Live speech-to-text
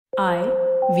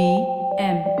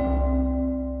IVM.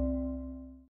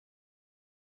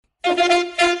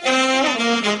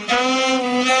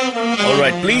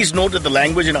 Alright, please note that the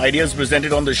language and ideas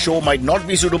presented on the show might not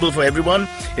be suitable for everyone.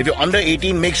 If you're under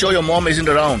 18, make sure your mom isn't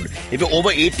around. If you're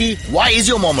over 80, why is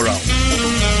your mom around?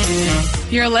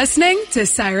 You're listening to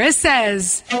Cyrus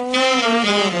Says.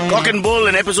 Cock and Bull,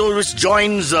 an episode which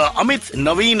joins Amit,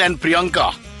 Naveen and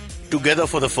Priyanka together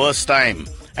for the first time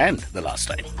and the last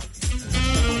time.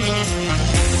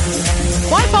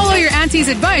 Why follow your auntie's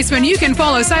advice when you can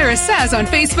follow Cyrus Says on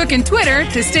Facebook and Twitter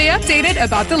to stay updated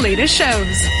about the latest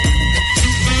shows?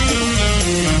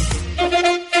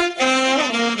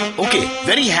 Okay,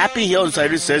 very happy here.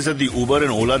 Cyrus says that the Uber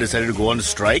and Ola decided to go on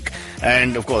strike.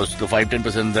 And of course, the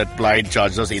 5-10% that plied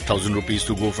charged us 8,000 rupees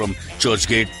to go from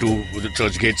Churchgate to the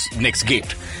Churchgate's next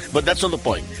gate. But that's not the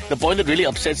point. The point that really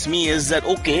upsets me is that,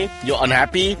 okay, you're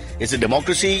unhappy. It's a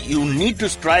democracy. You need to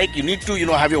strike. You need to,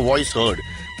 have your voice heard.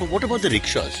 But what about the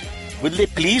rickshaws? Will they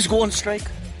please go on strike?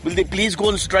 Will they please go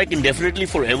on strike indefinitely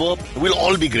forever? We'll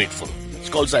all be grateful. It's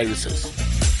called Cyrus Says.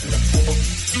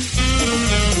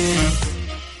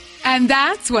 And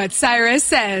that's what Cyrus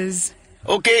says.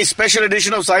 Okay, special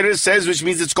edition of Cyrus Says, which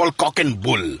means it's called Cock and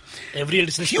Bull. Every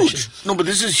edition is Huge. special. No, but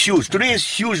this is huge. Today is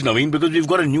huge, Naveen, because we've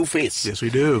got a new face. Yes, we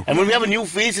do. And when we have a new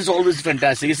face, it's always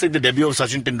fantastic. It's like the debut of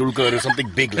Sachin Tendulkar or something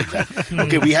big like that.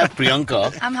 Okay, we have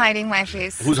Priyanka, I'm hiding my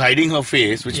face. who's hiding her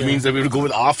face, which means that we have to go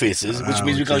with our faces, which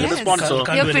means we can't get a Yes. sponsor. Can't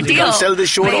You're do anything. pretty. We can't sell this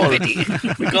show at all. Very pretty.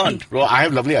 We can't. Bro, I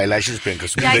have lovely eyelashes, Priyanka.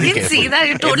 So be Yeah, I very can see careful. that.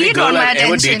 It totally Every girl drawn my I've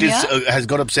ever attention, dated has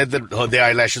got upset that their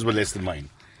eyelashes were less than mine.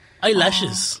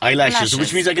 Eyelashes. Eyelashes, Lashes.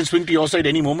 which means I can swing to your side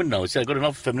any moment now. See, I got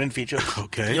enough feminine features.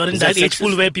 Okay. You're in Is that that age sexist?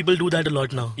 pool where people do that a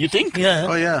lot now. You think? Yeah.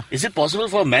 Oh, yeah. Is it possible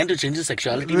for a man to change his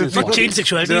sexuality? Not Change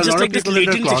sexuality, There are it's a just lot like of this people in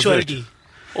their latent closet. sexuality.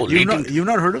 Oh, You've latent.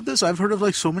 not heard of this? I've heard of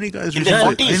like so many guys In their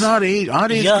recently. 40s. In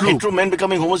our age Yeah. group. Hetero men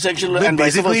becoming homosexual They're and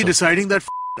vice basically versa. deciding that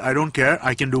I don't care.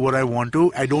 I can do what I want to.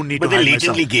 I don't need But to they're hide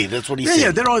latently myself. gay. That's what he's Yeah, saying.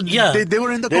 yeah. They're all. Yeah. They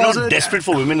were in the They're closet. not desperate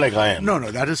for women like I am. No,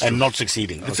 that is true. And not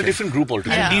succeeding. It's a Okay. different group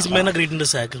altogether. And these men are great in the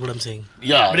sack, is what I'm saying.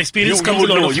 Yeah. But experience You comes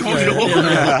would a lot know, of... you would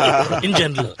know. In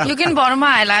general. You can borrow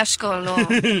my eyelash curler. By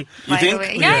think? the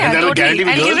way. Yeah, Yeah, and that'll guarantee totally.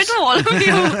 me I'll give girls? it to all of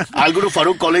you. I'll go to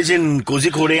Farooq College in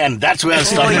Kozhikode and that's where I'll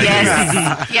start Oh, my career.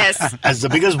 yes. Yes. As the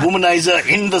biggest womanizer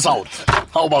in the South.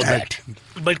 How about that?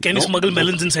 But can you smuggle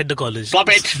melons inside the college? Stop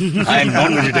it. I am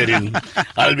non-vegetarian.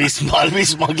 I'll be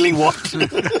smuggling what?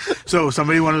 So,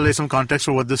 somebody want to lay some context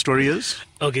for what this story is?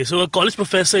 Okay, so a college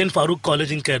professor in Farooq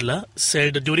College in Kerala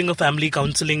said during a family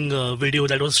counseling video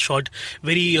that was shot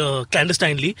very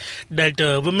clandestinely that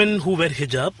women who wear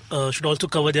hijab should also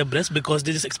cover their breasts because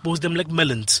they just expose them like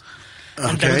melons.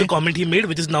 And that was Okay. the comment he made,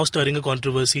 which is now stirring a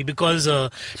controversy because... So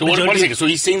one second. So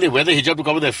he's saying they wear the hijab to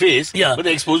cover their face, Yeah. but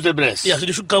they expose their breasts. Yeah, so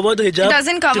they should cover the hijab. It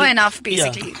doesn't cover till- enough, Yeah.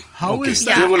 basically. How Okay. is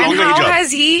Yeah. that? Yeah, They have a and longer how hijab.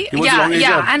 has he? He wants a longer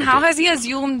hijab. And how Okay. has he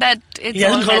assumed that it's He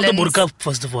hasn't all thought of the melons? burqa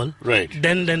first of all. Right.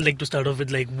 Then like to start off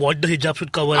with like what the hijab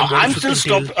should cover and what I'm it should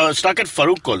still contain. stuck at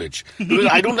Farooq College. Because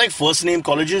I don't like first name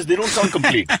colleges. They don't sound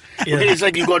complete. Okay, it's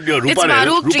like you got your It's Ruparel.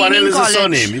 Farooq Ruparel Training is a College.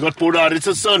 surname. You got Podar, it's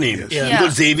a surname. Yeah. You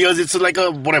got Xavier's, it's like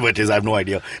a whatever it is. I have no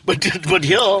idea. But here, But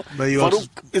you Farooq also-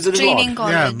 is a Training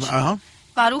lot. Yeah. college.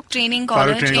 Farooq Training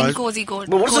College Training in College. Kozhikode.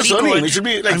 But what's the surname? It should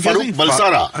be like Farooq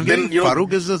Balsara. I'm Then getting you know.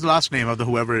 Farooq is the last name of the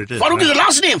whoever it is. Farooq right? is the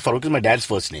last name. Farooq is my dad's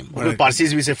first name. Because Right.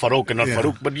 Parsis we say Farooq and not Yeah.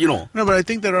 Farooq. But you know, No, but I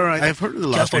think there are. I've heard of the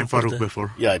last Kya name Farooq Farooq is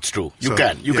before. yeah, it's true. You So,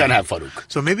 can yeah. have Farooq.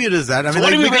 So maybe it is that. I So mean, why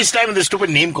like, do we because- waste time in this stupid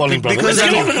name calling problem? Because Let's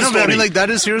I get on mean, with the no, but I story. mean, like that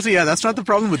is seriously, yeah, that's not the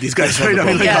problem with these guys, That's not right? the I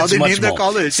mean, like problem. how It's they much name their more.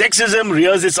 college. Sexism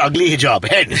rears its ugly hijab.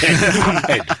 Head.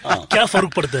 क्या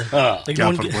फर्क पड़ता है? Like, क्या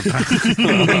don't फर्क get- पड़ता है?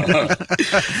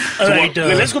 All right,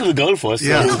 Well, let's go to the girl first.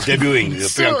 Yeah. Who's debuting, Priyanka.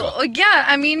 So yeah,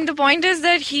 I mean the point is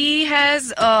that he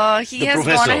has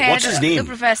professor. gone ahead. What's his name? The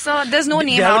professor. There's no they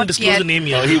name haven't out disclosed yet. the name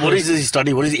yet. What is his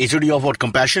study? What is the HOD of what?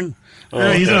 Compassion? No,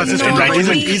 he's an assistant. No, right?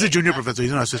 no, He's a junior professor.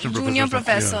 He's an assistant Junior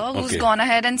professor Yeah. who's Okay. gone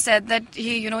ahead and said that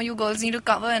you girls need to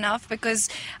cover enough because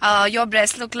your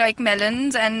breasts look like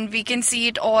melons and we can see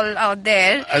it all out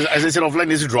there. As I said offline,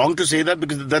 is it wrong to say that?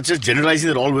 Because that's just generalizing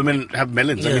that all women have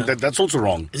melons. I Yeah. mean, that's also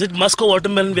wrong. Is it Musk or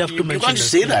watermelon? We have to You mention can't that.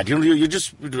 say that. You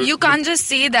just... You can't just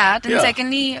say that, and Yeah.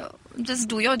 secondly, just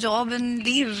do your job and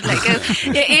leave. Like,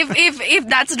 if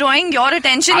that's drawing your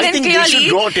attention, I then think clearly, they should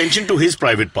draw attention to his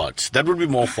private parts. That would be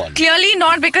more fun. clearly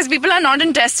not, because people are not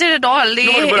interested at all. They,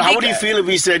 No, but how they- would you feel if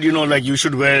we said, like you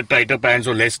should wear tighter pants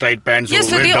or less tight pants Yes, or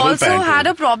so wear they double also pant? had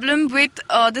a problem with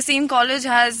the same college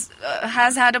has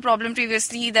had a problem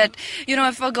previously that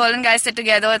if a girl and guy sit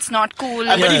together, it's not cool.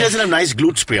 I bet he doesn't have nice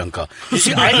glutes, Priyanka. You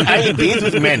see, I bathe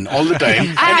with men all the time. I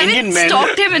and haven't Indian men,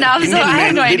 stalked him enough, so Indian I have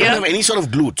men, no they idea. don't have any sort of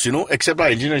glutes, know, except our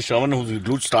engineer Shravan, whose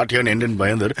glutes start here and end in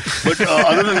Bhayandar. But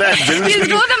other than that, generally He'll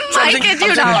speaking, throw the mic at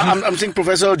you now. I'm saying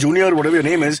Professor Junior, whatever your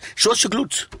name is, show us your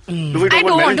glutes. If we talk I about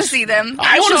don't want to melons. see them.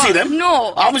 I want to see them.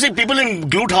 No. I would say people in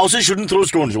glute houses shouldn't throw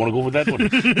stones. You want to go with that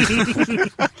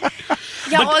one?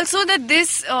 Yeah, also that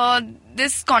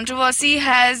this controversy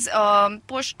has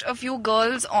pushed a few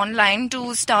girls online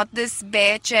to start this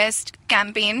bare chest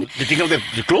campaign. They take off their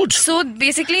clothes. So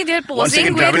basically, they're One posing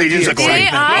second, with. travel agents are calling. They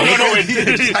are. No,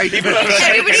 people are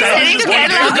Everybody's heading to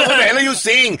Kerala. What the hell are you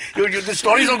saying? The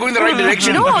story's not going in the right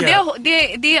direction. No,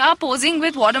 they are posing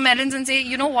with watermelons and say,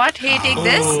 you know what? Hey, take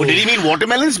this. But did he mean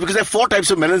watermelons? Because there are 4 types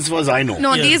of melons, as far as I know.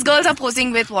 No, these girls are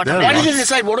posing with Why watermelons. did they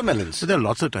decide watermelons? So there are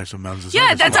lots of types of melons. It's Yeah,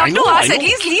 not that's just up I to know, us. I At know.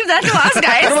 least leave that to us,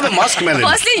 guys. What about the musk melon?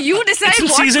 Firstly, you decide It's in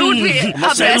what season. fruit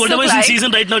our breasts Whatever look is in like.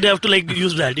 season right now, they have to like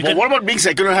use that. You But can- what about being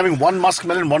secular and having one musk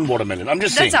melon, one watermelon? I'm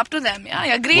just saying. That's up to them.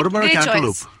 Yeah, great, What about a great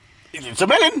cantaloupe? choice. It's a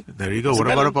melon. There you go. It's a What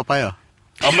about melon. a papaya?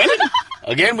 A melon?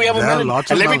 Again, we have a There are melon.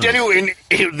 lots And of let me tell melons.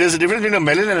 you, there's a difference between a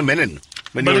melon and a melon.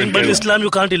 When but you're in Kerala. Islam, you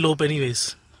can't elope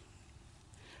anyways.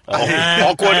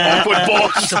 Awkward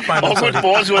pause. Awkward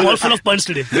pause. I'm all Well, full of puns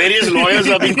today. various lawyers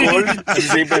are being called at the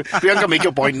same time. Priyanka, make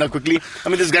your point now quickly. I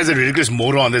mean, this guy's a ridiculous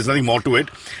moron. There's nothing more to it.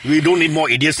 We don't need more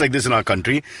idiots like this in our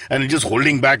country. And just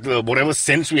holding back whatever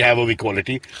sense we have of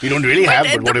equality. We don't really have,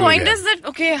 but the whatever point we have. is that,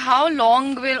 okay, how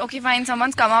long will, okay, fine,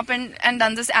 someone's come up and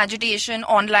done this agitation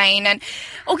online and,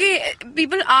 okay,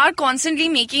 people are constantly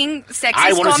making I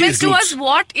sexist wanna see comments his to us.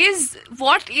 glutes.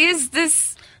 What is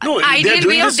this No, they're ideal doing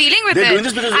way of this- dealing with they're it? doing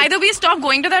this because- Either we stop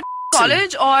going to that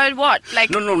college or what? Like,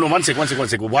 No, one sec.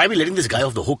 Why are we letting this guy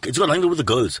off the hook? It's got nothing to do with the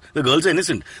girls. The girls are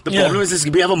innocent. The Yeah. problem is this,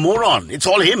 we have a moron. It's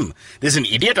all him. There's an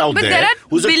idiot out but there there are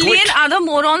who's a billion twit. other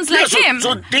morons Yeah, like him.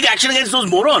 So take action against those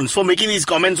morons for making these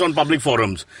comments on public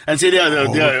forums and say they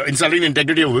are insulting the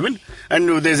integrity of women.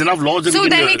 And there's enough laws that So we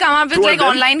can then we come up with throw at like them.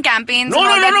 online campaigns No, and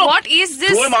all no, that. no. What is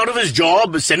this? Throw him out of his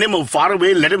job, send him far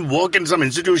away, let him work in some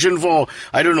institution for,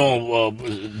 I don't know,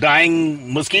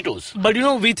 dying mosquitoes. But you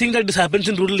know, we think that this happens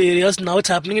in rural areas. Now it's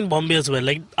happening in Bombay as well.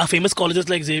 Like our famous colleges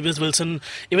like Xavier's, Wilson,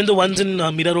 even the ones in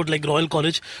Mira Road like Royal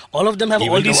College, all of them have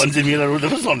Even all the these ones in Mira Road,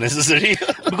 that was not necessary.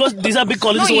 because these are big No,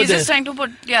 colleges over he's there. just trying to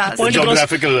put, yeah. Point across-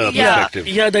 Geographical Yeah. perspective.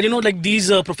 Yeah, that you know, like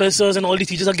these professors and all these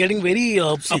teachers are getting very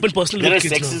up and personal There with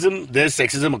is kids now. there's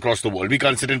sexism across the world. We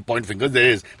can't sit and point fingers. There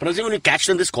is. But I'm saying when you catch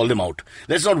them, just call them out.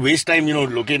 Let's not waste time,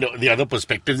 looking at the other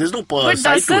perspectives. There's no But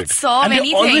side does to that it. serve And they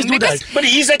anything? always do Because that. But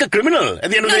he's like a criminal.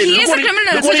 At the end of No, the day, he look is what a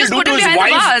criminal, Look so what just he'll do put to him his behind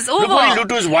the wife. bars. Look what Over. he'll do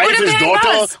to his Put wife, him his behind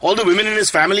daughter, bars. all the women in his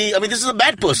family. I mean, this is a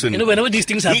bad person. You know, whenever these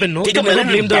things happen, no, Take they a never melon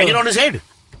blame and bang it the on his head.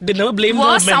 they never blame the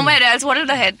Worse men. somewhere else. What will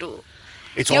the head do?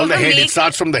 It's You all have the to head. It make-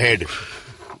 starts from the head.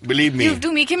 Believe me. You have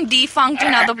to make him defunct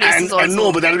in other places and no,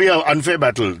 also. but that'll be an unfair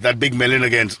battle. That big melon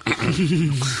against.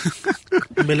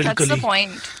 Melon That's the Cully.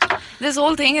 point. This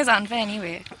whole thing is unfair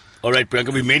anyway. All right,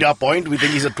 Priyanka, we made our point. We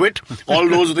think he's a twit. All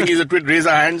those who think he's a twit, raise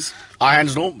our hands. Our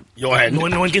hands, no. Your hand.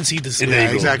 No one can see this. There Yeah, you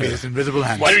go. exactly. It's invisible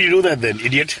hands. Why did you do that then,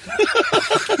 idiot?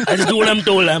 I just do what I'm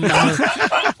told. I'm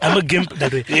a gimp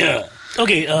that way. Yeah.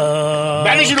 Okay.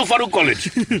 Banish you to Farooq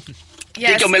College.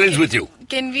 Yes. Take your melons with you.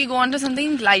 Can we go on to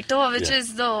something lighter, which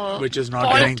is the Which is not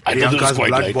Paul- getting I thought it was Priyanka's quite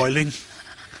blood light. boiling.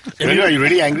 Priyanka, are you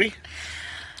really angry?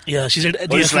 Yeah, she said.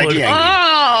 Or you slightly angry?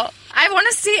 Oh, I want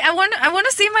to see. I want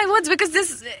to say my words because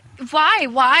this. Why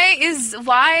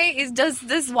does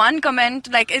this one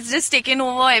comment like it's just taken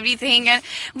over everything and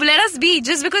let us be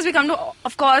just because we come to,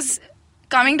 of course,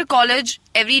 coming to college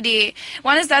every day.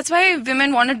 One is that's why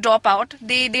women want to drop out.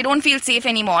 They don't feel safe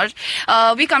anymore.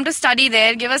 We come to study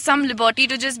there, give us some liberty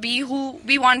to just be who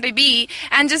we want to be,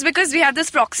 and just because we have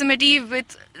this proximity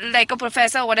with like a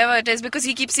professor or whatever it is, because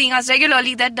he keeps seeing us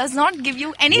regularly, that does not give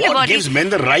you any What liberty. gives men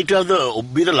the right to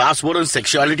have be the last word on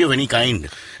sexuality of any kind?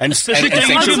 And Especially and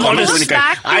telling sexual you comments of any goes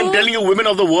kind. back I'm to- telling you, women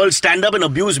of the world, stand up and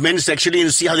abuse men sexually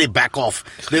and see how they back off.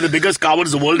 They're the biggest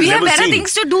cowards the world We has have ever better seen.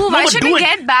 things to do. No, Why but should do we it.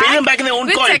 get back Pay them back in their own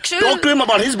with coin. sexual- Talk to him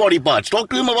about his body parts. Talk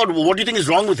to him about what you think is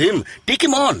wrong with him. Take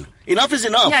him on. Enough is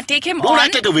enough. Yeah, take him Don't on.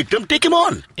 act like a victim. Take him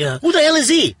on. Yeah. Who the hell is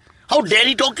he? How dare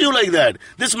he talk to you like that?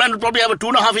 This man would probably have a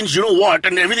 2.5 inch, you know what,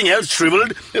 and everything else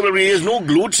shriveled. He has no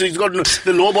glutes. He's got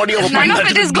the lower body of a None of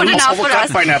pineapple. it is good enough of a for cut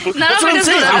us. pineapple. None That's of what it I'm is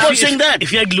saying. good I'm enough. not saying that. If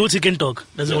he had glutes, he can talk.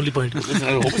 That's the only point. Listen,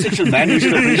 a homosexual man, you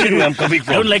should appreciate where I'm coming I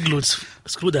from. don't like glutes.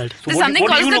 Screw that. There's something what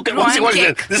do called you the look at? What's groin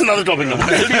that? kick. This is another topic now. What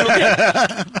the hell do you look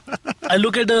at? I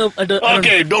look at the.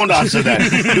 Okay, don't answer that.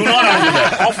 Do not answer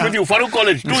that. Off with you. Farooq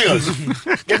College, 2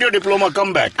 years. Get your diploma,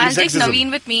 come back. I'll In take sexism. Naveen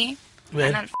with me. Where?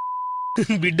 And I'll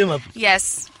Beat them up.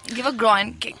 yes, give a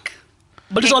groin kick.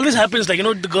 But this always happens, like,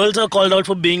 the girls are called out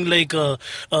for being like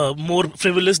more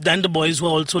frivolous than the boys who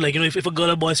are also like, if a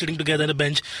girl or boy sitting together on a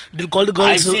bench, they'll call the girls.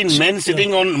 I've seen men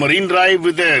sitting on Marine Drive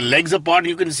with their legs apart.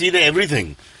 You can see their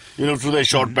everything, through their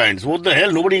short pants. What the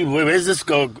hell? Where's this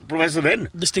professor then?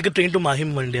 Just take a train to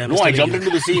Mahim one day. I jumped into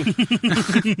the sea.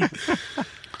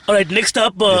 All right, next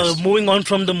up, moving on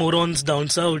from the morons down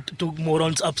south to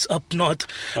morons up north,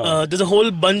 there's a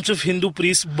whole bunch of Hindu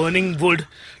priests burning wood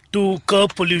to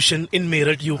curb pollution in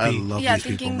Meerut, UP. I love these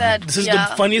thinking people, that This is the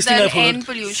funniest thing I've heard. End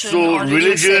pollution. So or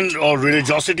reduce religion it. or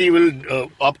religiosity will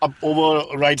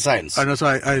override science. I know, so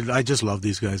I just love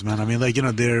these guys, man. I mean, like,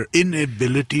 their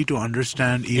inability to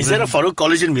understand even... Is there a Farooq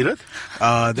College in Meerut?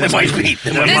 There might be.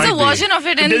 There's a version of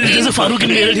it in There's a Farooq in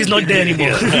Meerut, he's not there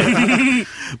anymore.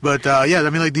 But I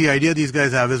mean, like, the idea these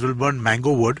guys have is we'll burn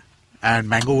mango wood, and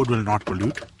mango wood will not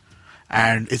pollute.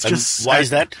 And it's just... Why is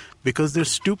that? Because they're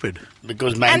stupid.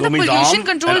 Because And mango the means Pollution arm,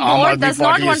 Control and Aam Board Aadmi does not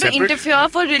Party want is to separate. interfere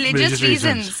for religious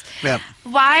reasons. reasons. Yeah.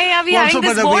 Why are we Well, having so,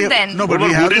 this but board we- then? No, but What we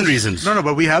about have wooden this, reasons? No,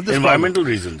 but we have this Environmental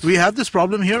problem. reasons. We have this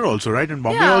problem here also, right? In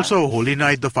Bombay Yeah. also, Holy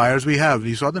Night, the fires we have.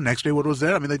 You saw the next day what was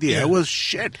there? I mean, like, the air was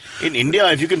shit. In India,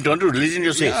 if you can turn to religion,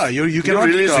 you're safe. Yeah, you cannot,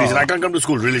 Religious reason. uh, I can't come to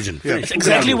school. Religion. Yeah. Finish.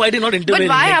 Exactly why they're not But intervening.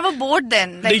 why like- have a board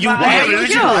then? Like, The why UP Why are have you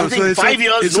religion? here? I'm So saying it's 5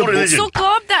 years, it's no a book. religion. So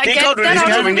curb that. Take Get out that religion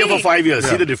out from of India the for 5 years.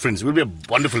 See Yeah. the difference. We'll be a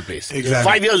wonderful place.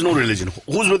 Exactly. 5 years, no religion.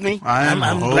 Who's with me? I'm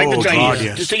Like the oh, Chinese. God,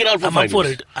 yes. Just take it out for I'm 5 up for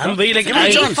years. it. I'm very like... Give it a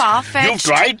I- chance.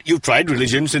 Far-fetched. You've tried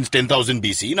religion since 10,000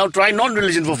 BC. Now try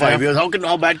non-religion for 5 years.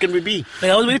 How bad can we be?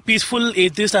 Like, I was a very peaceful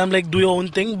atheist. I'm like, do your own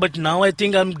thing. But now I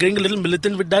think I'm getting a little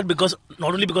militant with that because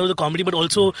not only because of the comedy, but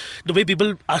also the way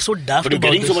people are so daft But you're about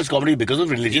getting this. so much comedy because of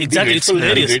religion. Exactly, Be it's grateful.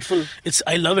 Be hilarious. grateful.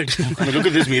 I love it. I mean, look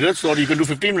at this mirror. So you can do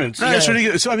 15 minutes. No, it's really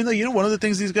good. So, I mean, like, one of the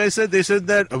things these guys said, they said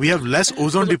that we have less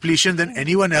ozone depletion than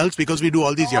anyone else because we do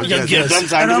all these yeah, yajnas. yes. Done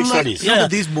scientific studies. No,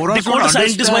 but these morons They quote don't a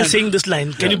scientist while understand. saying this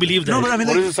line. Can you believe that? No, but I mean,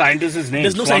 What like, is the scientist's name?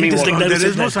 There's no Swami scientist like what? that. there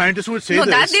is no that. scientist who would say No,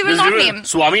 this. that they will not name.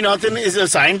 Swaminathan is a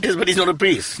scientist, but he's not a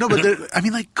priest. No, but I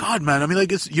mean, like, God, man. I mean,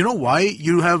 like, it's, why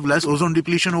you have less ozone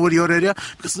depletion over your area?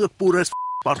 Because it's the poorest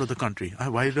part of the country.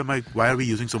 Why are we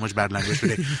using so much bad language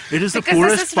today? It is the Because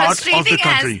poorest this is part of the frustrating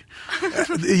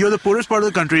country. You're the poorest part of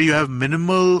the country. You have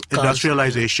minimal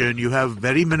industrialization. You have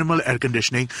very minimal air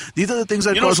conditioning. These are the things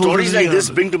that cause Stories ozone- like this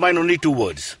bring to mind only 2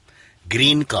 words.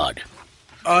 Green card.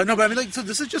 No, but I mean, like, so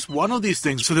this is just one of these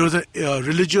things. So there was a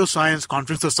religio science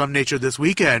conference of some nature this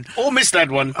weekend. Oh, missed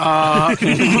that one. Well, I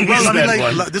mean, that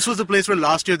like, one. this was the place where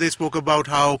last year they spoke about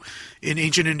how in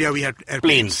ancient India we had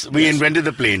airplanes. Planes. We invented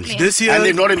the planes. This year, And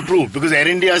they've not improved because Air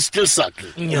India still sucked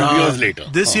years later.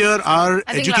 This year, our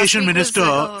I think education last week was minister,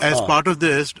 like a- as part of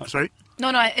this, sorry. No,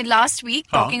 last week,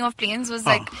 talking of planes, was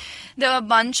like there were a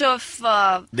bunch of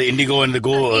The Indigo and the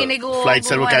Go Indigo flights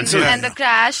that were and, cancelled. and the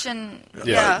crash and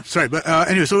yeah. Sorry, but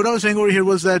anyway, so what I was saying over here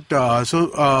was that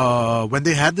when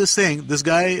they had this thing, this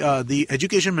guy, the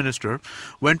education minister,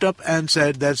 went up and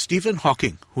said that Stephen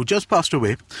Hawking, who just passed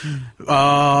away,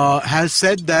 has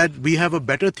said that we have a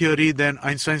better theory than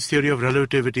Einstein's theory of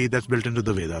relativity that's built into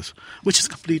the Vedas, which is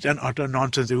complete and utter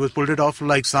nonsense. It was pulled it off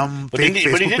like some But fake he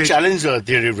Facebook did page. challenge the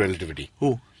theory of relativity.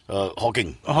 Who?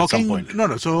 Hawking, at some Hawking, point.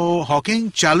 no. So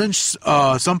Hawking challenged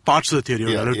some parts of the theory of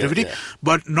Yeah, relativity, yeah.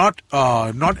 but not.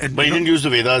 But he didn't use the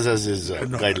Vedas as his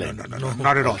guideline. No,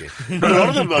 not at all. But a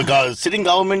lot of the sitting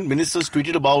government ministers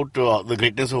tweeted about the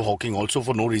greatness of Hawking also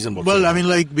for no reason whatsoever. Well, I mean,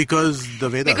 like, because the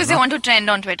Vedas. Because they want to trend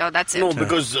on Twitter. That's it. No,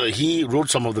 because he wrote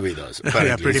some of the Vedas. Yeah,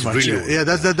 apparently. pretty It's much. really old. Yeah,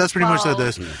 that's pretty much Wow.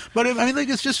 this. But I mean, like,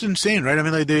 it's just insane, right? I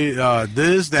mean, like, they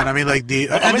this, then I mean, like the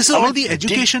But, and this is I mean, all the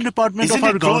education department isn't of our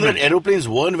it true government. that aeroplanes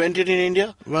were invented in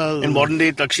India? Well- in modern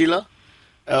day Takshila,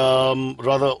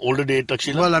 rather older day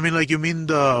Takshila. Well, I mean, like, you mean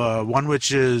the one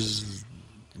which is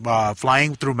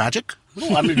flying through magic?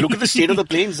 No, I mean, look at the state of the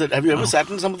planes. Have you ever sat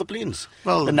in some of the planes?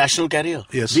 Well, the national carrier.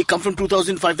 yes. We come from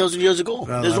 2,000, 5,000 years ago.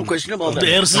 Well, There's no question about that.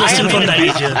 The air system from that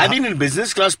age, yeah. I've been in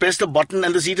business class, pressed a button,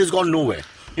 and the seat has gone nowhere.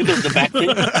 The back thing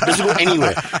doesn't go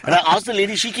anywhere. And I asked the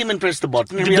lady, she came and pressed the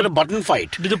button, and we had a button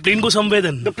fight. Did the plane go somewhere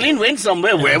then? The plane went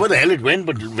somewhere, wherever the hell it went,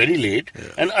 but very late.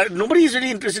 And nobody is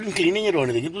really interested in cleaning it or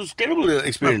anything. It was a terrible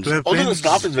experience. Well, Although the planes-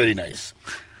 staff is very nice.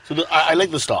 So I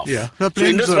like the staff. Yeah. So The planes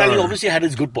Indus Valley are- obviously had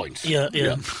its good points. Yeah.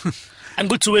 And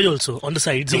good sewage also on the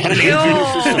sides. They had an air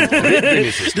drainage system. Great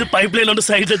drainage system. The pipeline on the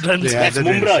side that runs. Yeah. That's the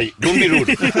drainage. Mumbai. Don't be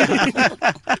rude.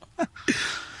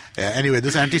 Yeah, anyway,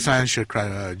 this anti-science shit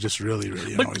just really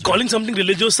annoys But me. calling something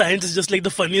religious science is just like the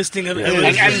funniest thing I've ever.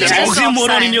 And It's the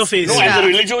oxymoron in your face. No, and the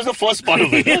religion was the first part of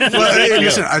it. Well, hey,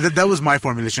 listen, that was my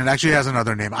formulation. It actually has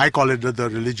another name. I call it the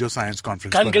Religious Science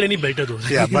Conference. Can't but- get any better though.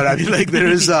 Yeah, but I mean, like, there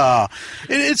is,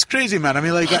 it's crazy, man. I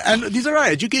mean, like, and these are our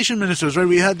education ministers, right?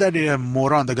 We had that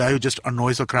moron, the guy who just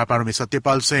annoys the crap out of me,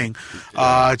 Satyapal Singh,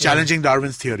 challenging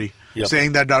Darwin's theory. Yep.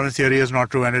 Saying that Darwin's theory is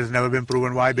not true and it has never been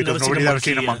proven. Why? Because Never seen nobody's a ever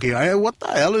seen a monkey, monkey. What the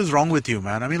hell is wrong with you,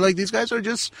 man? I mean, like, these guys are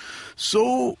just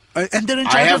so... and they're in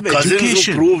I charge have of cousins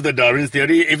education. who prove the Darwin's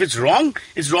theory. If it's wrong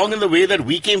in the way that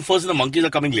we came first and the monkeys are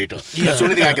coming later. That's the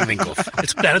only thing I can think of.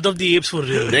 It's Planet of the Apes for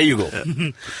real. There you go.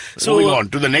 So, Moving on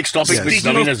to the next topic Yes. which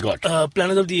Speaking Naveen of, has got.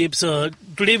 Planet of the Apes,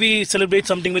 today we celebrate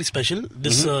something very special.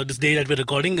 This day that we're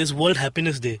recording is World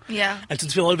Happiness Day. Yeah. And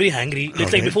since we're all very hangry,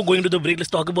 let's Okay. before going to the break, let's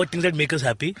talk about things that make us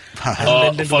happy.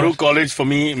 And then Farouk College for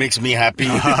me makes me happy.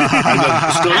 And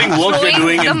the sterling work they're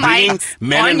Throwing doing the in bringing mics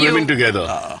men and on women you. together.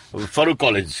 Farouk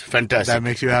College, fantastic. That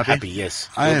makes you happy? Happy, yes.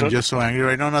 I Your am turn? just so angry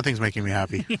right now. Nothing's making me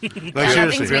happy. Like, Nothing's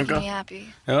seriously. making me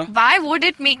happy. Yeah? Why would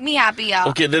it make me happy? Yeah.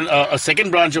 Okay, then a second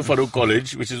branch of Farouk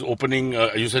College, which is opening,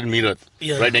 you said Meerut,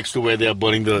 Yeah. right next to where they are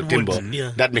burning the timber.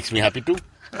 yeah. That makes me happy too.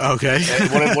 Okay.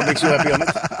 What makes you happy,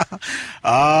 Amit?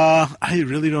 I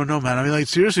really don't know, man. I mean, like,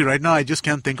 seriously, right now, I just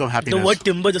can't think of the happiness. word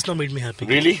timber just now made me happy.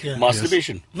 Really? Yeah.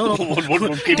 Masturbation? No.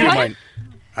 what came to your mind?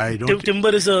 I don't. Timber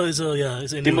is an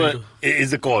Timber innuendo.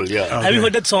 is the call, yeah. Have you Okay.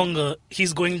 heard that song?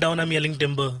 He's going down, I'm yelling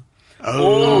timber.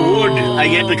 Oh, good. I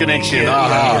get the connection.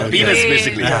 Yeah, Penis, okay.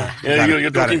 basically. Yeah. Yeah,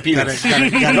 you're Got talking it, penis. got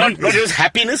it, got it. Not just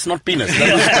happiness, not penis.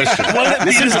 That's the question.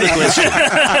 Listen to the question.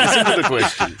 Listen to the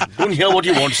question. Don't hear what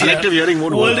you want. Selective hearing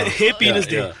won't World work. Hey Penis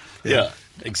Day. Yeah,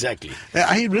 exactly.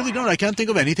 I really don't. I can't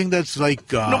think of anything that's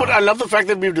like. No, but I love the fact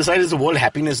that we've decided it's the World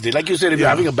Happiness Day. Like you said, if you're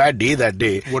having a bad day that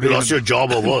day, What you do you lost mean? your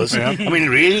job or worse. I mean,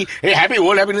 really, hey, happy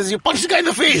World Happiness, you punch the guy in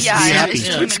the face. Yeah, Be yeah, happy. it's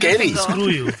It's scary. Screw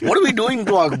you. What are we doing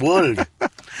to our world?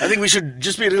 I think we should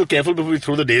just be a little careful before we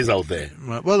throw the days out there.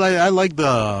 Well, I like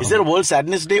the. Is there a World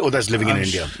Sadness Day? Oh, that's living in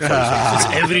India. It's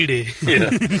every day. Yeah,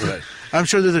 right. I'm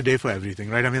sure there's a day for everything,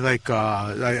 right? I mean, like,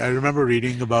 I remember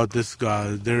reading about this.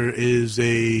 There is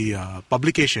a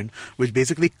publication which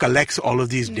basically collects all of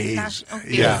these days.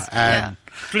 Okay. Yeah, and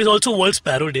Today is also World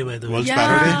Sparrow Day, by the way. World Yeah.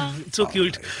 Sparrow Day. It's so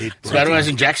cute. Sparrow as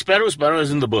in Jack Sparrow, Sparrow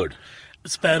as in the bird.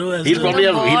 Sparrow as He'll probably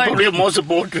bird. have more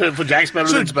support for Jack Sparrow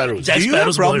than sparrows. Jack Do you have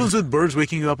Sparrow's problems bird. with birds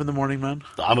waking you up in the morning, man?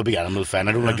 I'm a big animal fan.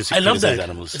 I don't like to see I love criticize that.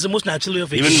 animals. It's the most natural way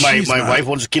of Even waking. my man. wife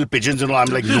wants to kill pigeons and all. I'm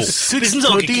like, no.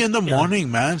 6:30 in the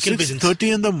morning, man. Kill pigeons.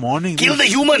 6:30 in the morning. Kill the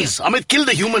humans. Amit, kill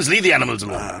the humans. Leave the animals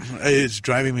alone. It's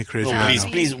driving me crazy. No, right please,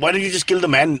 now. please. Why don't you just kill the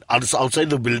man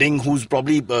outside the building who's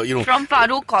probably, From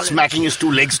Farouk College. smacking his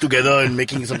two legs together and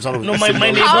making some sort of. No, my symbol.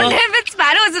 neighbor- Count him with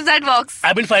sparrows if that works.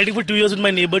 I've been fighting for 2 years with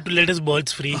my neighbor to let his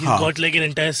birds free. He's got like an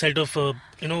entire set of,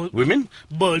 Women?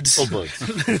 birds. Oh,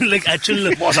 birds. Like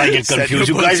actual. Boss, I get confused.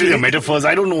 You guys with your metaphors.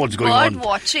 I don't know what's going Bird on.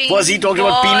 watching, First he talked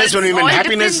about penis when we meant birds, all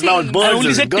happiness. different Now things. birds. I only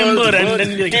and said girls, timber and birds,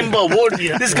 then like- timber, wood.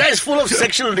 Yeah. This guy is full of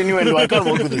sexual innuendo. I can't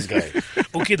work with this guy.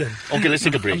 Okay then. Okay, let's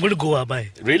take a break. I'm going to Goa. Bye.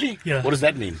 Really? Yeah. What does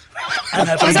that mean? I'm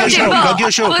happy. Plug your show, plug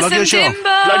your show, plug your show.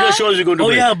 Plug your shows. You're going to Oh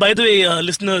break. yeah, by the way,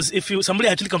 listeners, if somebody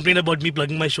actually complained about me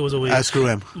plugging my shows away, Screw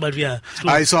him. but yeah, screw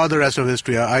I saw the rest of his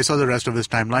I saw the rest of his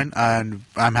timeline, and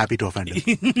I'm happy to offend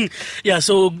him. yeah.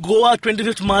 So Goa,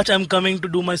 25th March, I'm coming to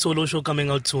do my solo show coming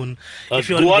out soon. If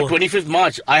you're in Goa, Goa. 25th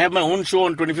March. I have my own show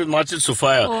on 25th March at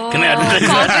Sofia. Can I advertise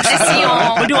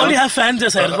Competition. But you only have fans there,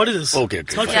 Cyrus. What is this? Okay,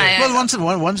 It's not fine. fair. Yeah, Well,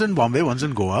 one's in Bombay, one's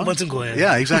in Goa. One's in Goa, yeah.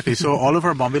 Yeah, exactly. So all of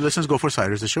our Bombay listeners go for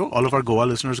Cyrus' show. All of our Goa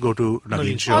listeners go to Naveen's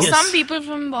Naveen. show. Or Yes. some people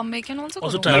from Bombay can also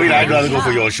Also go. try- Naveen, I'd rather go Yeah.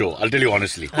 for your show. I'll tell you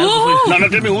honestly. Ooh. Now,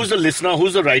 tell me who's the listener,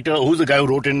 who's the writer, who's the guy who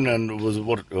wrote in and was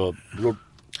what wrote.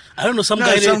 I don't know. Some No,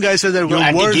 guy. some guy said that You're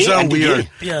words anti-gay, are anti-gay? weird.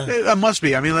 Yeah. Must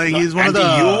be. I mean, like, he's one of the...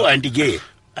 Anti-you, anti-gay.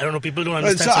 I don't know. People don't So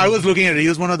understand. I some- was looking at it. He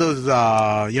was one of those,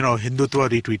 Hindutva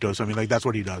retweeters. I mean, like, that's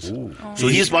what he does. So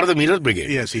he's part of the Meerut Brigade.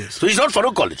 Yes, he is. So he's not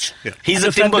Farouk College. Yeah. He's the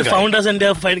a fact timber they guy. found us and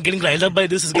they're getting riled up by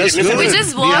this is Okay, good. listen, Which listen.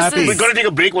 is Be worse. happy. We've got to take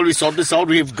a break while we sort this out.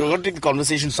 We've got to take the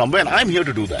conversation somewhere, and I'm here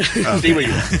to do that. Stay where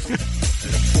you are.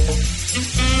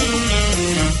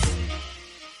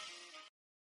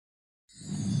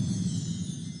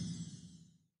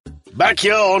 Back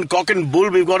here on Cock and Bull,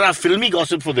 we've got our filmy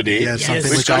gossip for the day. Yes, something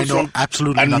Which which I comes know from-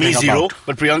 absolutely and nothing me zero. about.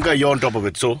 But Priyanka, you're on top of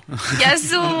it. So Yes,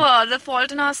 so The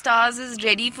Fault in Our Stars is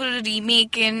ready for a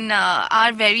remake in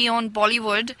our very own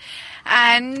Bollywood.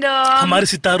 And हमारे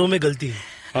सितारों में गलती है.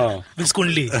 uh, Vince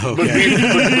Kundli.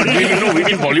 but we've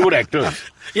been Bollywood actors.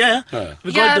 Yeah.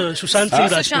 We got Yeah, Sushant Singh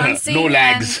Sushant Rajput. Singh No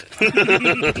lags.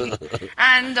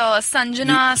 and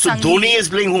Sanjana So Sangeet. Dhoni is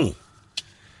playing who?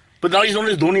 But now he's known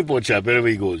as Dhoni Pocha wherever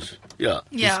he goes. Yeah.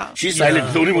 Yeah. She's silent.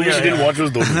 Yeah. The only movie Yeah, she didn't yeah. watch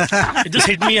was Dhoni. It just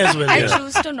hit me as well. I Yeah.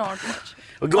 choose to not watch.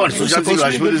 Go on. Sushant Singh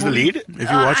Rajput is the lead. If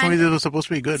you watch and movies, it was supposed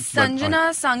to be good. but- Sanjana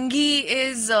Sanghi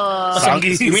is.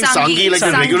 Sanghi. You mean Sanghi. Sanghi like the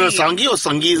Sanghi. regular Sanghi, or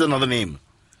Sanghi is another name?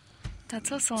 That's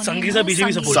a surname. Sanghi is a BJP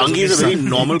Sanghi. supporter. Sanghi is a very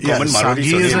normal, common Marathi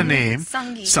Sanghi is a surname. name.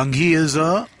 Sanghi. Sanghi is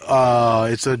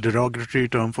it's a derogatory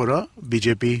term for a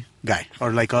BJP guy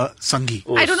or like a Sanghi.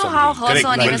 Oh, I don't know how her Correct.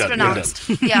 surname Well is done, well pronounced.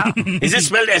 Yeah. Is it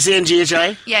spelled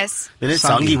Sanghi? Yes. Then it's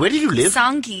Sanghi. Sanghi. Where did you live?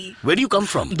 Sanghi. Where do you come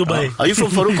from? Dubai. Are you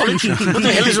from Farooq College? What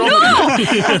the hell is wrong No! with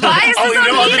you? Why is Oh, this you on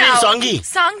never me heard now? the name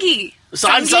Sanghi.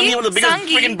 Sanghi, one of the biggest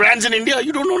Sanghi. freaking brands in India.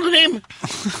 You don't know the name?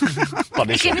 It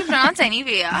Punish can him. be pronounced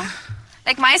anyway, yeah.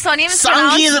 Like my surname is Sanghi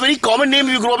pronounced... is a very common name.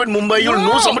 If you grew up in Mumbai, you'll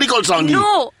know somebody called Sanghi.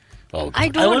 No. Oh, okay. I I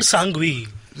don't. was Sangvi.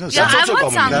 Yeah, That's I've also heard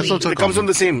common. Sanghi. That's also It comes common. from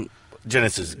the same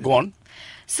genesis. Go on.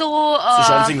 So,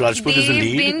 Sushant Singh Rajput is the they've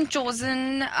lead. been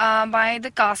chosen by the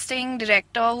casting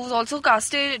director, who's also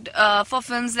casted for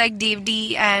films like Dev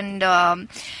D and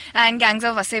Gangs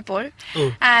of Wasseypur.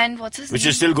 Oh. And what's his Which name?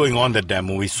 is still going on, that damn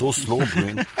movie. So slow,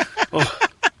 man.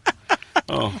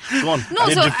 Oh, go on. No,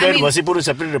 They so, I declared mean- Wasseypur a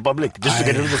separate republic just to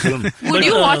get into the film. Would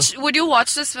you But, Would you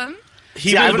watch this film?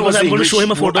 He See, I will, haven't because watched I'm the going to show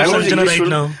him a English- photo I of watched the Sanjana English right film,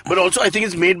 now. But also, I think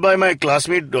it's made by my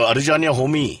classmate Arijanya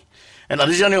Homi. And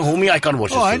Arijanya Homi, I can't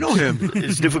watch. Oh, his I know films. him.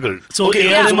 It's difficult. So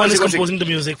okay, A.R. so Rahman is one second. composing the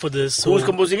music for this. Who's So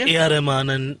composing it? A.R. Rahman,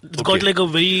 and it's got Okay. like a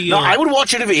very... Now, I would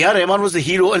watch it if A.R. Rahman was the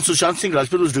hero and Sushant Singh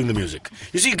Rajput was doing the music.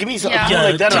 You see, give me something Yeah.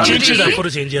 like that. to I'll change it do up for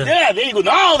a change, yeah. Yeah, there you go.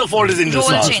 Now the fault is in the Role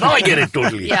stars. change. Now I get it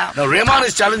totally. Yeah. Now Rahman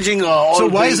is challenging all So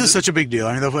why things. is this such a big deal?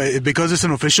 I mean, because it's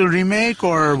an official remake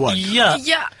or what? Yeah.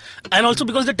 Yeah. And also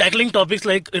because they're tackling topics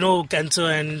like, cancer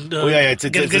and... Oh, yeah, it's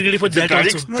get ready for it's a that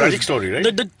tragic, also. tragic story, right?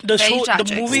 The Very show, tragic.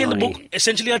 the movie and the book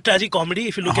essentially are tragic comedy.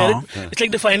 If you look at it, it's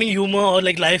like defining humor or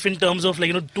like life in terms of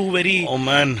like two very Oh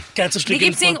man. cancer-stricken They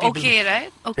keep saying people. okay, right?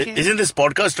 Okay. Isn't this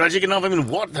podcast tragic enough? I mean,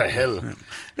 what the hell?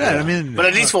 Yeah, I mean, But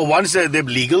at least for once, they're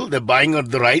legal. They're buying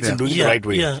the rights and doing it the right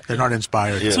way. Yeah. they're not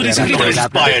inspired. Yeah. So They're recently not there's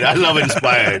Inspired. I love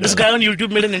inspired. This guy on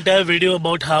YouTube made an entire video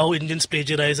about how Indians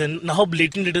plagiarize and how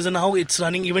blatant it is and how it's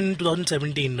running even in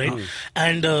 2017, right?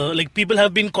 And like people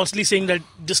have been constantly saying that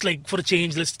just like for a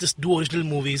change, let's just do original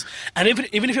movies. And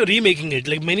even if you're remaking it,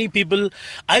 like many people,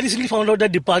 I recently found out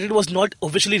that Departed was not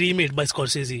officially remade by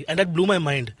Scorsese, and that blew my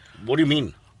mind. What do you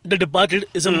mean? The Departed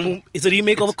is is a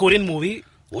remake of a Korean movie,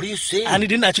 What do you say? and he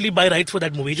didn't actually buy rights for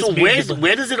that movie. He So just made Departed.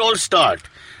 where does it all start?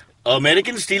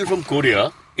 Americans steal from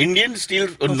Korea. Indians steal,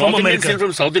 From North Indians America. steal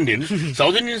from South Indians.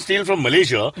 South Indians steal from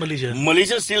Malaysia.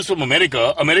 Malaysia. steals from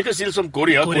America. America steals from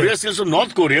Korea. Korea steals from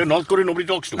North Korea. North Korea nobody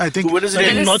talks to. I think- so where does it But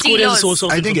end? then North Korea is a source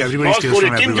of I think information. everybody North steals Korea.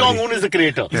 from Kim everybody. Jong Un is the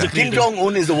creator. Yeah. Kim Jong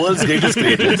Un is the world's greatest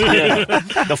creator.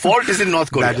 Yeah. The fault is in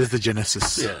North Korea. That is the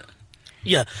genesis. Yeah.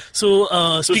 Yeah. So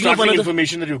So speaking of startling another,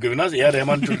 information that you've given us, A.R.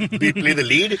 Rahman to play the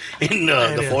lead in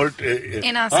The Fault.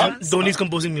 In our हाँ? stars. Dhoni's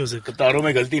composing music. तारों में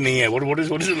गलती नहीं है. What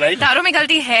is it like? तारों में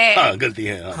गलती है. हाँ, गलती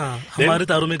है. हाँ. हाँ, Then- हमारे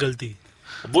तारों में गलती.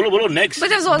 बोलो next. But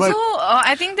there's also,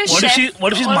 I think the What if chef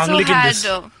what if she's also Manglik in had. this?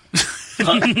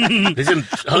 Listen,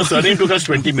 her surname took us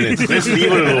 20 minutes. Let's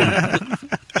leave her alone.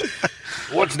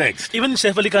 What's next? Even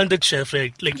Saif Ali Khan did Chef,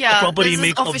 right? Like Yeah, a proper this is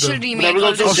remake of official the... remake. That was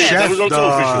also of the Chef. chef. That was also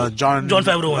official. John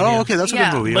Favreau one, Oh, yeah. okay, that's a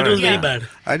Yeah. good movie. But it was alright. very Yeah. bad.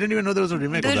 I didn't even know there was a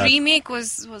remake The of that. remake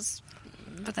was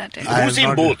pathetic. I- Who's have seen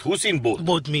not- both? Who's seen both?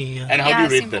 Both me, yeah. And how Yeah, do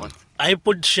I've you seen rate them? both. I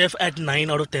put Chef at 9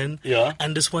 out of 10. Yeah.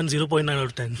 And this one 0.9 out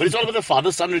of 10. But it's all about the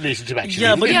father-son relationship, actually.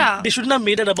 Yeah, but Yeah. they shouldn't have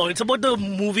made it about. It's about the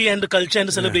movie and the culture and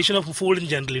the celebration of food in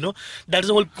general, you know? That's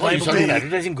the whole Oh, you vibe sound of like an it.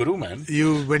 advertising guru, man. When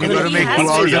you But got to he make has 2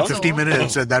 hours to, and yeah. 50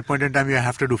 minutes, at that point in time, you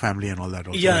have to do family and all that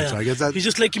also. Yeah, So I yeah. guess that. He's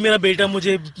just like, मेरा बेटा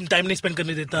मुझे time नहीं spend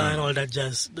करने देता and all that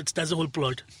jazz. That's the whole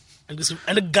plot. And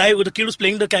the kid who's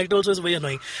playing the character also is very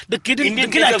annoying. The kid Indian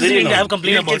actors kids are in very India have annoying.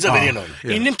 complained Indian kids about are very it. annoying.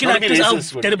 Yeah. Indian kid Not to be actors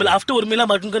racist, are but- terrible. After Urmila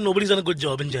Matondkar, nobody's done a good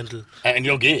job in general. And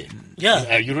you're gay.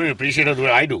 Yeah. You don't appreciate her the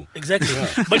way I do. Exactly.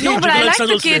 But No, yeah, but I Jugal like Aksa's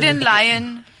the also kid there. in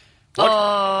Lion.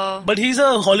 But he's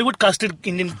a Hollywood casted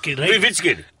Indian kid, right? Which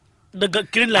kid? The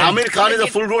kid in Lion. Amir Khan is a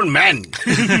full-grown man.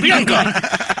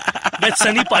 Priyanka. That's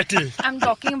Sunny Patil. I'm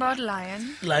talking about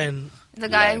Lion. The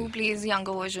guy who plays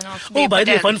younger version of Oh, Dev by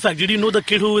the way, Patel. fun fact. Did you know the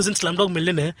kid who is in Slumdog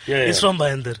Millionaire Yeah, is yeah. from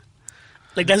Bhayandar?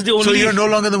 Like, that's the only... So you're no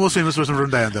longer the most famous person from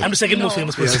Dayandar. I'm the second most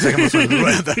famous Yeah, the person. second most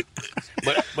famous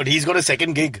person. But he's got a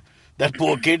second gig. That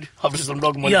poor kid, after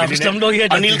Slumdog Millionaire. Yeah, after Slumdog, he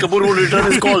had Anil nothing. Kapoor will return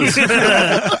his calls.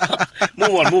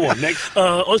 Move on. Next.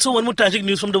 Also, one more tragic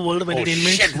news from the world of Oh,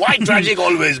 entertainment. shit. Why tragic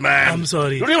always, man? I'm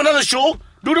sorry. You don't have another show?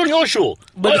 Do it on your show.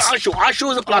 But Our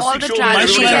show is a All plastic the show.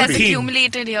 tragedy show is has a theme.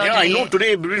 accumulated here. Yeah, I today. know.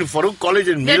 Today, between Farooq College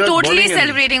and They're Mira totally Burning and-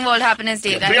 celebrating World Happiness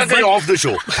Day, guys. Priyanka, you're off the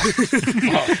show.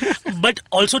 But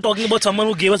also talking about someone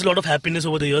who gave us a lot of happiness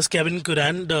over the years, Kevin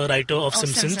Curran, the writer of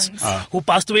Simpsons, Simpsons. who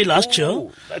passed away last year.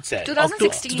 Oh, that's sad.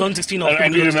 2016. 2016.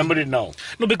 And you remembered it now.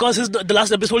 No, because the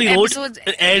last episode he wrote Episodes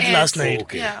aired aired. last night. Oh,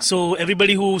 okay. Yeah. So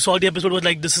everybody who saw the episode was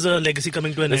like, this is a legacy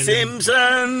coming to an The end.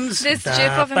 Simpsons. This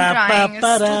gif of him crying is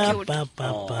too cute.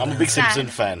 I'm a big Sad. Simpson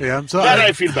fan. Yeah, so that I-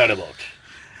 I feel bad about.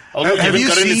 Although Have Kevin you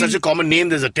Curran is seen- such a common name,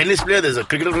 there's a tennis player, there's a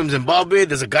cricketer from Zimbabwe,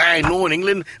 there's a guy I know in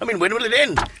England. I mean, when will it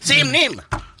end? Same name.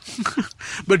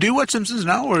 But do you watch Simpsons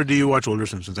now, or do you watch older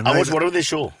Simpsons? I watch whatever they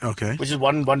show. Okay. Which is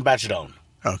one batch down.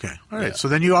 Okay. All right. So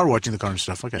then you are watching the current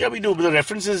stuff. Okay. Yeah, we do, but the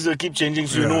references keep changing,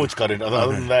 so you Yeah. know it's current.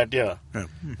 Other than that, yeah. Yeah.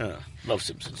 Yeah. Love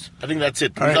Simpsons. I think that's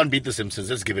it. All We right. can't beat the Simpsons.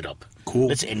 Let's give it up. Cool.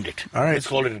 Let's end it. All right. Let's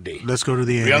call it a day. Let's go to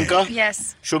the Priyanka,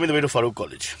 Yes. show me the way to Farooq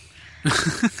College.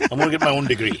 I'm going to get my own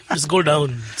degree. Just go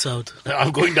down south.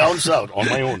 I'm going down south on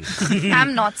my own.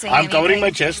 I'm not saying I'm covering my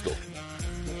anything. chest,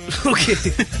 though. Okay.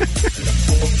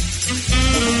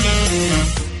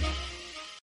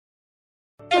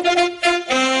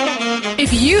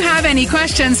 If you have any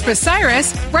questions for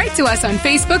Cyrus, write to us on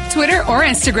Facebook, Twitter, or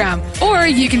Instagram. Or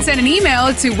you can send an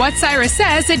email to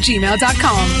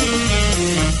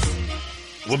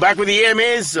whatcyrussays@gmail.com. We're back with the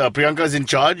AMAs. Priyanka's in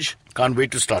charge. Can't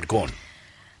wait to start. Go on.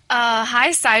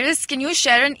 Hi, Cyrus. Can you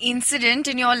share an incident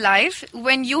in your life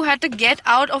when you had to get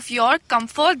out of your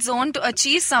comfort zone to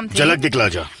achieve something? Jhalak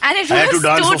Dikla Ja. And it I had to was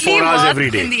dance for totally 4 hours worth every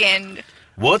day. in the end.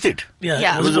 Worth it. Yeah.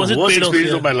 Yeah. It was the worst paid off?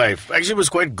 experience Yeah. of my life. Actually, it was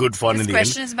quite good fun This in the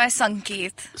question end. is by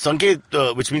Sanket.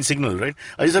 Sanket, which means signal, right?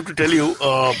 I just have to tell you,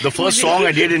 the first song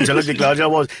I did in Jhalak Dikla Ja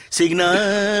was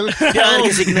Signal, Pyar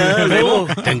Ke Signal. Right? Oh.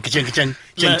 Chunk, chunk, chunk, chunk,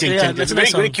 chunk, Yeah, chunk. that's It's a a very,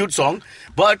 nice very song. cute song.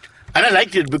 But, and I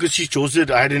liked it because she chose it.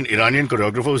 I had an Iranian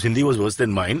choreographer whose Hindi was worse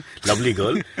than mine. Lovely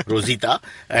girl, Rosita.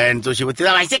 And so she would say,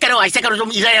 aise karo, tum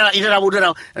idhar aao, udhar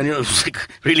aao. And you know, it was like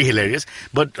really hilarious.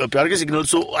 But Pyar Ke Signal,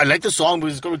 so I like the song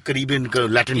because it's got a Caribbean,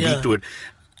 Latin Yeah. beat to it.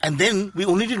 And then we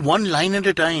only did one line at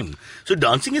a time. So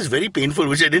dancing is very painful,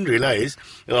 which I didn't realize.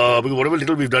 Because whatever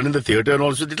little we've done in the theatre and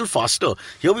also a little faster.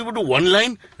 Here we would do one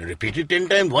line, repeat it 10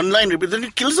 times, one line, repeat. Then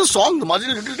it kills the song, the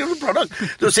marginal little product.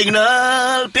 So signal,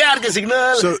 pyar ke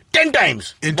signal, So, 10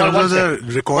 times. in terms One of the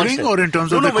step. recording One step. or in terms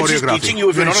no, of no, the when she's choreography? teaching you,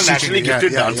 if you're When not a she's naturally teaching you,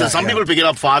 gifted yeah, dancer, yeah, some yeah. people pick it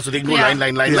up fast, so they can do Yeah.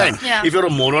 line. Yeah. Yeah. If you're a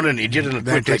moron, an idiot, and a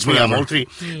That twit takes like me, I'm forever. all three,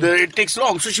 it takes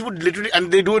long. So she would literally,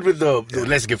 and they do it with the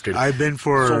less gifted. I've been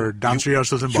for So dance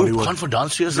rehearsals in You've Bollywood. gone for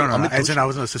dance rehearsals? No, Amit as Tush? in I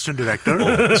was an assistant director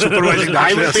supervising dance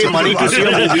I will pay rehearsals. money to see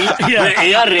a movie Yeah. where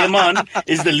A.R. Rahman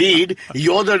is the lead,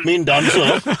 you're the main dancer,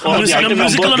 or the Musical- item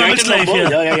musical number, on the Amit's item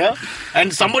life, number. Yeah.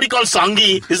 And somebody called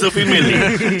Sangi is the female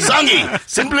lead. Sangi,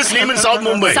 simplest name in South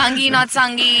Mumbai. Sangi, not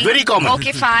Sangi. Very common.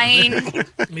 Okay, fine.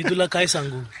 Midula Kai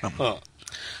Sangu.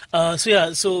 Uh,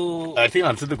 So I think I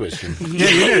answered the question. Yeah,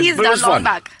 you did. He's But it done was long fun.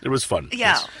 back. It was fun. Yeah.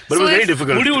 Yes. But it So was very if-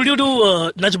 difficult. would you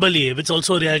do Nach Baliye, which is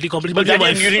also a reality competition? But But your that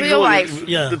wife, you need With to your know, wife.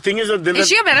 Yeah. The thing is that Is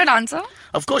she a better dancer?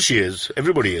 of course she is.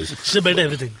 Everybody is. she's a better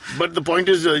everything. But the point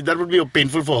is that would be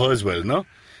painful for her as well, no?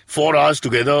 4 hours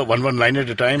together, one line at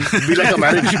a time. It'd be like a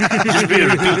marriage. Just be a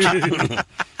repeat.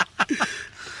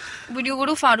 Would you go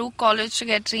to Farooq College to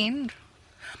get trained?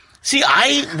 See,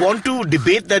 I want to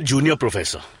debate that junior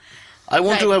professor. I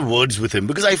want to Right. have words with him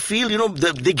because I feel,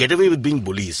 they get away with being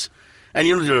bullies. And,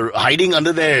 they're hiding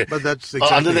under their, But that's under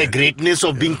exactly their it. greatness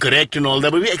of being correct and all that.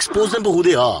 But we expose them for who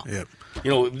they are. Yeah.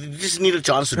 We just need a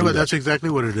chance to No, do but that. that's exactly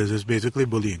what it is. It's basically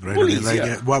bullying, right? Bullies, I mean,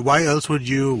 yeah. why else would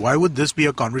why would this be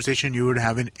a conversation you would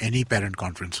have in any parent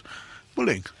conference?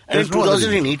 Bullying. And in There's no other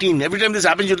reason. 2018, every time this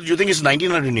happens, you think it's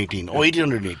 1918 or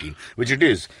 1818, which it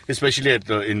is, especially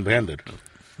in Bhandar.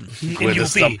 Where the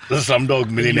UP. slumdog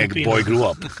millionaire UP, boy no. grew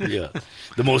up. Yeah.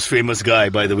 The most famous guy,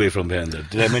 by the way, from Bhandar.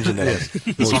 Did I mention that?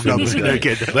 Most Slumdog famous guy. Millionaire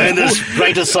kid. Bhandar's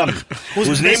brightest son,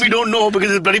 whose name we don't know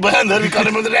because it's bloody Bhandar. We can't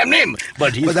remember the damn name.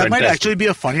 But he's But that might fantastic. actually be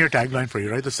a funnier tagline for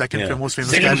you, right? The second Yeah. most famous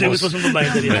Second guy. Famous person from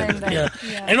Bhandar, yeah.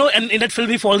 Yeah. I know, and in that film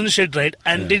he falls in shit, right?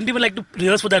 And they didn't even like to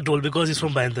rehearse for that role because he's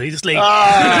from Bhandar. He's just like,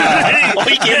 Oh,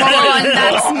 he came Come up on, with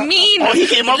that's mean. Oh, he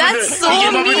came up That's with so he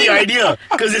came up with the mean. idea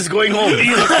because it's going home.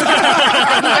 You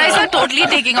guys are totally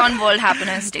taking on World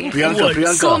Happiness Day. Priyanka.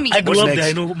 So mean. I grew What's up there. next?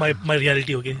 I know my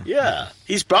reality, okay? Yeah,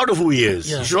 he's proud of who he is.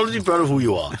 Yeah. You should always be proud of who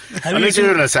you are. Have Unless you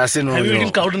you're eaten- an assassin or Have you you eaten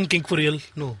know. Cowden King for real?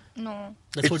 No. No.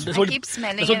 That's I what keep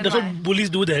smelling that's what, it, that's what man. bullies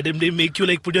do there. They make you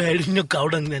like put your head in your cow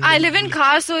dung. And I live in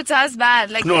cars, so it's as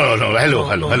bad. Like No.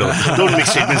 Hello. No. Don't make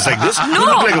statements like this. You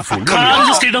look like a fool. Calm is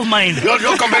a state of mind.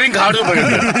 You're comparing Khar to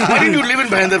Bhandar. Why didn't you live in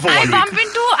Bhandar for I 1 bump week?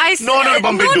 into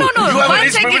bump into. You have a One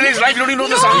rich second. privileged life. You don't even know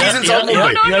the Sangeets in South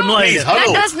Mumbai. You have no Please, idea.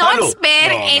 hello. That does not hello. spare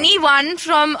No. anyone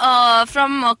from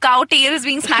cow tails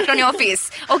being smacked on your face.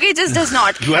 Okay, it just does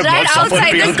not. You have right not suffered,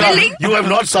 outside this Priyanka. building. You have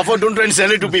not suffered. Don't try and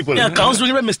sell it to people. Yeah, cows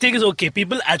doing it by mistake is okay.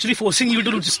 People actually forcing you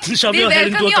to just shove They your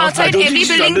head welcome into a you cow's outside I don't mouth. every think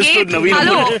she's building understood gate. Naveen.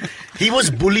 Hello. He was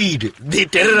bullied. They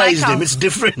terrorized By him. cow. It's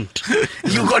different.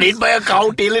 You got hit by a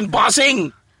cow tail in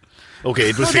passing. Okay,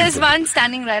 it was So there's painful. one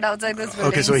standing right outside this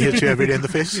building. Okay, so he hits you every day in the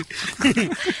face.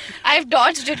 I've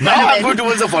dodged it. Now quite a I'm bit. going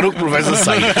towards the Farooq professor's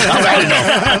side. I've had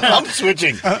enough. I'm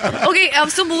switching. Okay,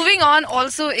 so moving on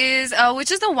also is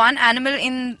which is the one animal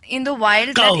in the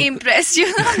wild Cow. that impressed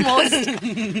you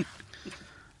the most?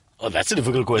 Oh, that's a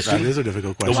difficult That question. is a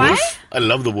difficult The question. Why? wolf. I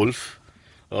love the wolf.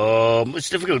 It's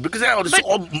difficult because most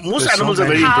There's animals so are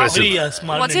very many. impressive. Very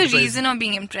smart. What's and your impressive. reason of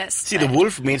being impressed? See, the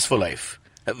wolf mates for life.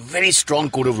 A very strong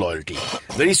code of loyalty.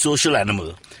 Very social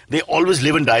animal. They always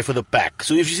live and die for the pack.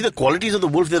 So if you see the qualities of the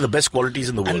wolf, they're the best qualities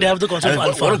in the world. they have the concept of what,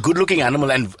 alpha. what a good-looking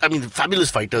animal, and I mean,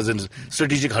 fabulous fighters and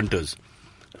strategic hunters.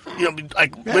 You know,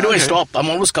 where do I okay. stop? I'm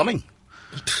almost coming.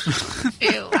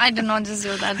 Ew, I did not just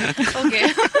do that.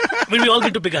 Okay. I mean, we all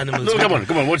get to pick animals. No, come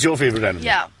on. What's your favorite animal?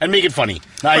 Yeah. And make it funny.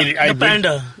 I The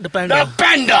panda. The The panda.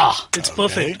 panda! It's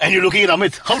perfect. And you're looking at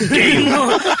Amit. How dare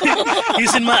you?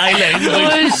 He's in my eyeline.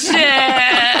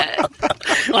 Bullshit.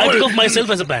 I think of myself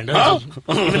as a panda.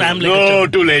 Even I'm like a No,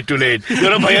 child. too late.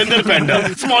 You're a Bhayandar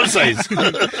panda. Small size.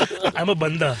 I'm a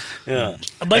banda. Yeah.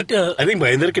 But I think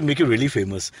Bhayandar can make you really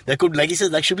famous. That could, like he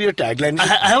says, that should be your tagline. I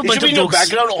have a It bunch should be of in your jokes.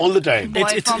 background all the time. Boy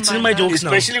it's from in my Bandra. jokes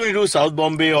now. Especially when you do South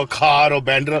Bombay or Khar or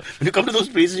Bandra. When you come to those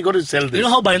places, you got to sell this. You know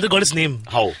how Bhayandar got its name?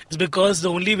 How? It's because the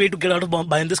only way to get out of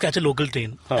Bhayandar is catch a local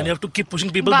train. And you have to keep pushing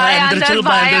people. Bye, Bhayandar, chal, under,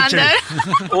 Bhayandar, chal.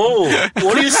 under. Oh,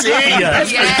 what are you saying? Yeah.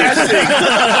 That's Yes.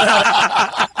 fantastic.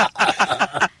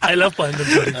 I love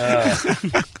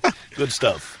Bhayandar. Good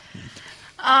stuff.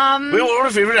 Wait, what are your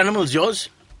favorite animals? Yours?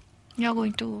 You're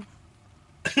going to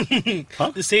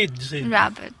Just say it.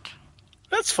 rabbit.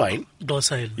 That's fine.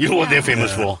 Docile. You know what they're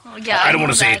famous for. Yeah, I don't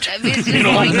want to say that. it. We're just going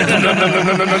to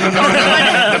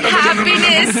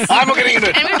happiness. I'm not getting into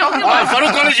it. And we're talking about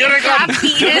Farooq College, here I come.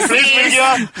 happiness There's a place days.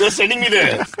 media. They're sending me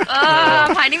there.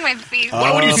 I'm hiding my face.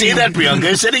 Why would you say that, Priyanka?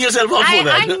 You're setting yourself up for I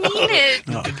that. need it.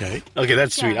 Oh, okay. Okay,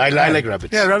 that's sweet. I like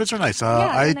rabbits. Yeah, rabbits are nice.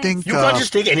 I nice. think You can't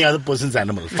just take any other person's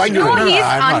animal. Find your No, own. he's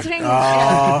I'm not. answering.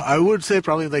 Yeah. I would say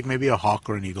probably like maybe a hawk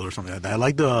or an eagle or something like that. I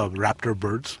like the raptor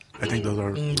birds. I think those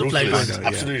are the flight Ruthless. birds. yeah.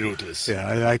 Absolutely ruthless.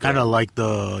 Yeah, I kind of like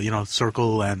the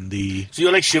circle and the. So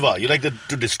you're like Shiva. You like to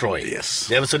destroy. Yes.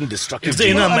 They have a certain destructive It's the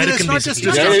gene. inner I mean, American it's not just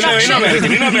basically.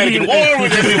 destruction. In American. War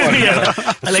with everyone.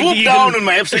 I like Swoop the down eagle. in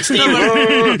my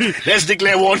F-16. Let's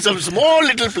declare war on some small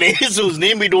little place whose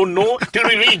name we don't know till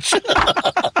we reach.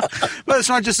 But it's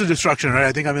not just the destruction, right?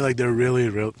 I think like they're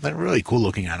really cool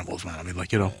looking animals, man. I mean,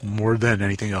 like more than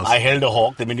anything else. I held a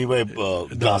hawk. The minute you wear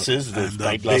glasses, the and the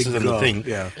tight glasses big, and the thing.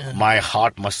 yeah. My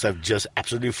heart must have just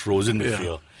absolutely frozen with Yeah.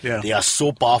 fear. Yeah. They are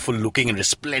so powerful looking and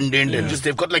resplendent and just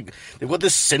they've got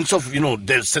this sense of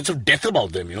their sense of death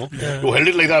about them. You held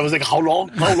it like that. I was like, how long?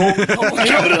 Camera All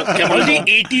the down.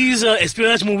 80s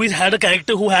espionage movies had a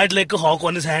character who had like a hawk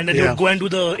on his hand and he Yeah. would go and do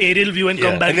the aerial view and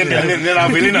come back. And then our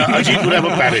villain Ajit would have a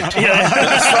parrot.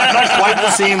 It's not quite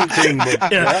the same thing. But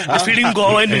Just feeding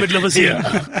Goa in the middle of a scene.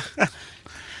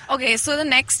 Okay, so the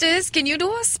next is, can you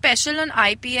do a special on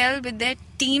IPL with their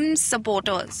team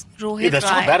supporters? Rohit Hey, that's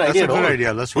not a Rai. bad That's idea a at good all.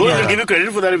 idea. Let's We'll yeah. give you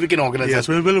credit for that if we can organize Yes,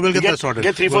 that. we'll get that sorted.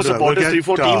 Get 3-4 We'll supporters, get,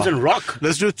 3-4 teams and rock.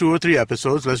 Let's do 2 or 3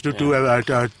 episodes. Let's do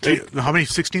how many?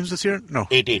 6 teams this year? No,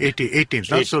 8 teams.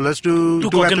 No? 8. So let's do Two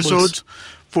 2 cock and bulls. episodes,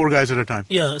 4 guys at a time.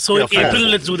 Yeah, so in fair. April,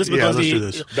 let's do this Yeah, because let's do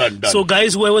this. Done. So,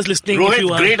 guys, whoever's listening, if you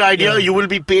Rohit, are. great idea. You will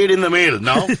be paid in the mail.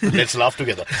 Now, let's laugh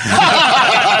together.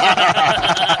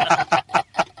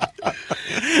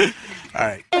 All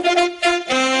right.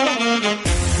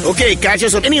 Okay, catch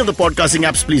us on any of the podcasting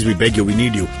apps, please. We beg you, we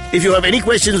need you. If you have any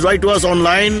questions, write to us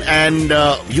online and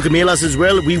you can mail us as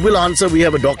well. We will answer. We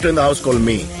have a doctor in the house called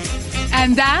May.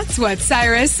 And that's what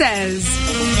Cyrus says.